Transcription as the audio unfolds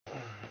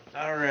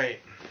Alright,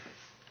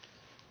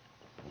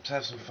 let's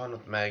have some fun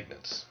with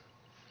magnets.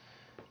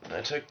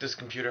 I took this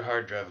computer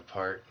hard drive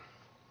apart,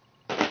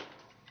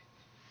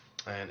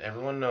 and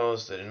everyone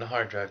knows that in the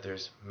hard drive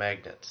there's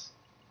magnets.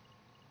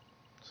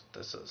 That's what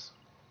this is.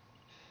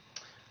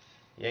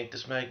 Yank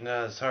this magnet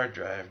out of this hard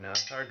drive. Now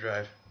this hard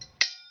drive,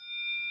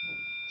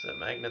 there's that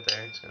magnet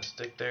there, it's going to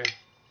stick there.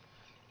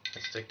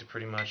 It's stick to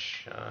pretty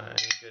much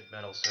any good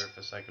metal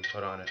surface I can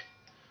put on it.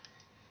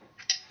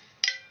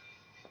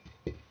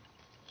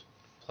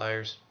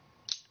 Pliers.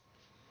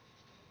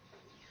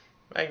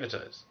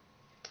 Magnetize.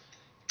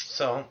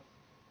 So,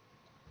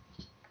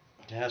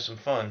 to have some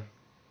fun,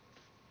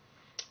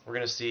 we're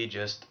going to see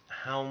just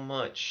how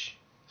much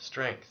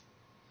strength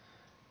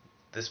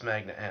this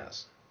magnet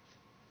has.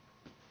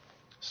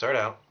 Start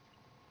out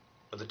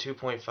with a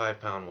 2.5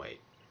 pound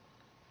weight.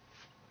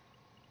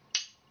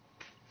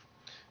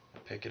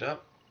 Pick it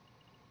up.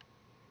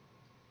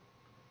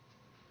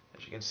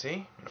 As you can see,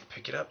 I'm going to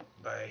pick it up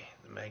by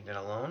the magnet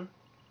alone.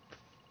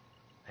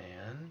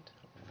 And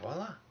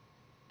voila!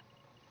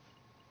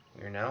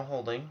 We are now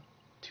holding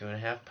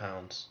 2.5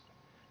 pounds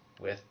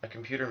with a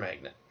computer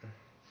magnet.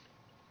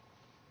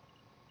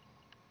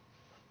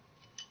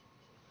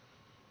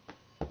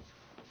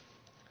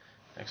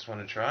 Next one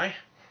to try.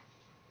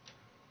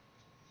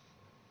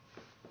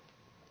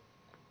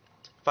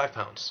 5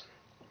 pounds.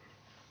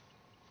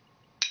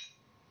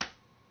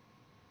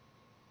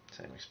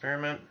 Same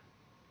experiment.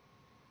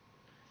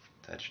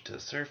 Attach it to the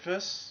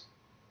surface.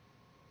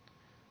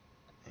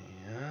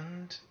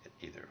 And it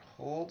either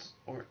holds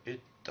or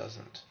it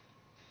doesn't.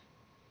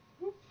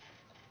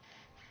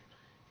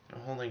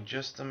 I'm holding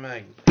just the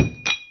magnet.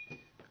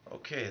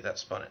 Okay, that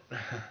spun it.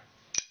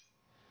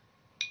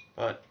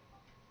 But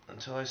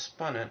until I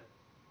spun it,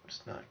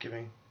 it's not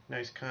giving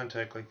nice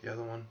contact like the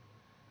other one.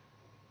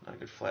 Not a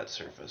good flat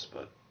surface,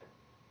 but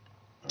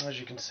as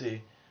you can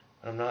see,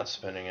 when I'm not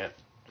spinning it,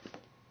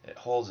 it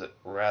holds it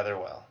rather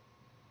well.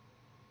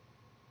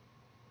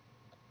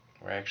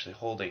 We're actually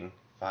holding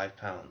 5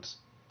 pounds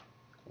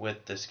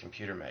with this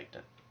computer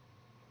magnet.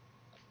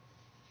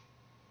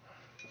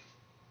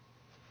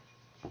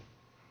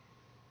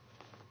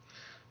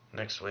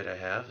 Next weight I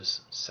have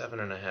is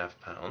 7.5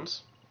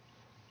 pounds.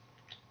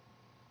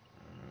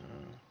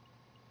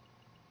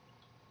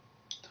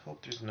 I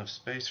hope there's enough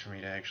space for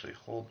me to actually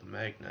hold the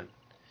magnet.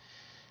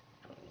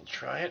 But we'll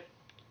try it.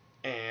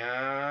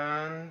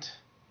 And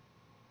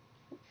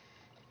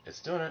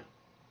it's doing it.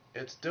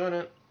 It's doing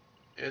it.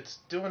 It's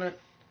doing it.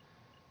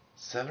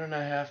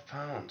 7.5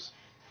 pounds.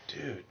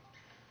 Dude.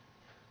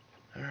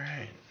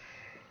 Alright.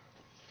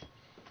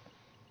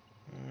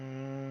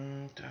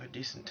 A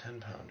decent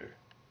 10-pounder.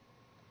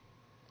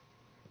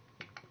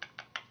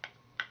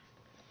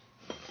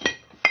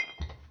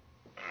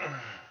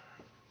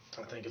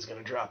 I think it's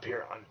going to drop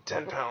here on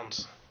 10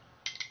 pounds.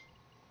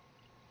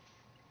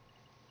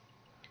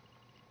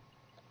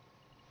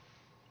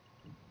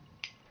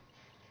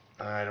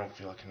 I don't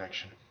feel a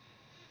connection.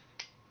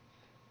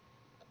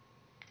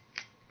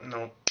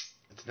 Nope,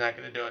 it's not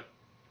going to do it.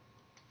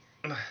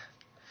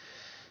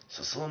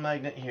 So this little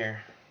magnet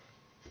here,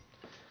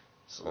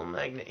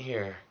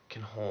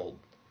 can hold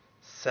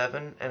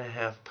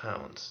 7.5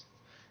 pounds.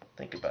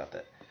 Think about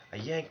that. I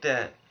yanked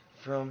that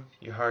from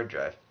your hard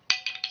drive.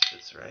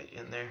 Sits right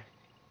in there.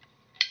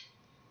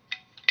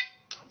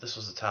 This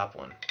was the top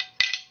one.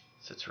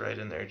 Sits right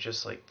in there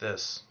just like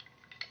this.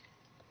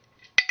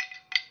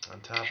 On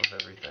top of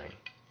everything.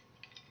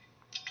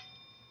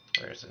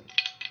 Where is it?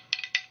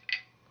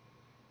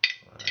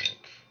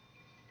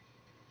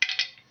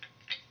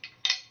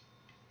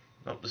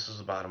 Nope, this is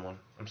the bottom one.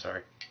 I'm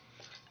sorry.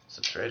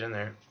 Sits right in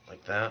there,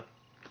 like that.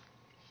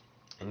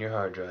 In your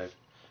hard drive.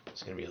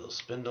 It's going to be a little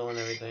spindle and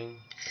everything.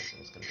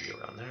 Everything's going to be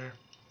around there.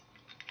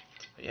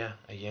 But yeah,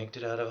 I yanked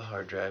it out of a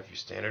hard drive, your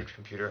standard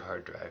computer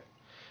hard drive.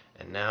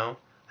 And now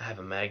I have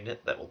a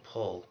magnet that will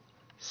pull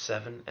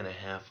 7.5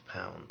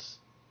 pounds.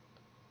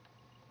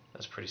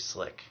 That's pretty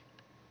slick.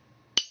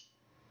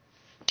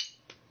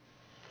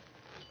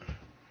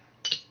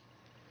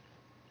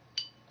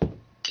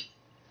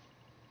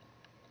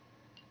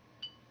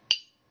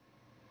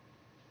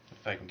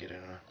 If I can get in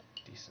a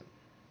decent...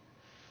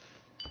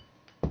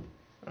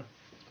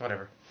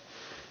 whatever.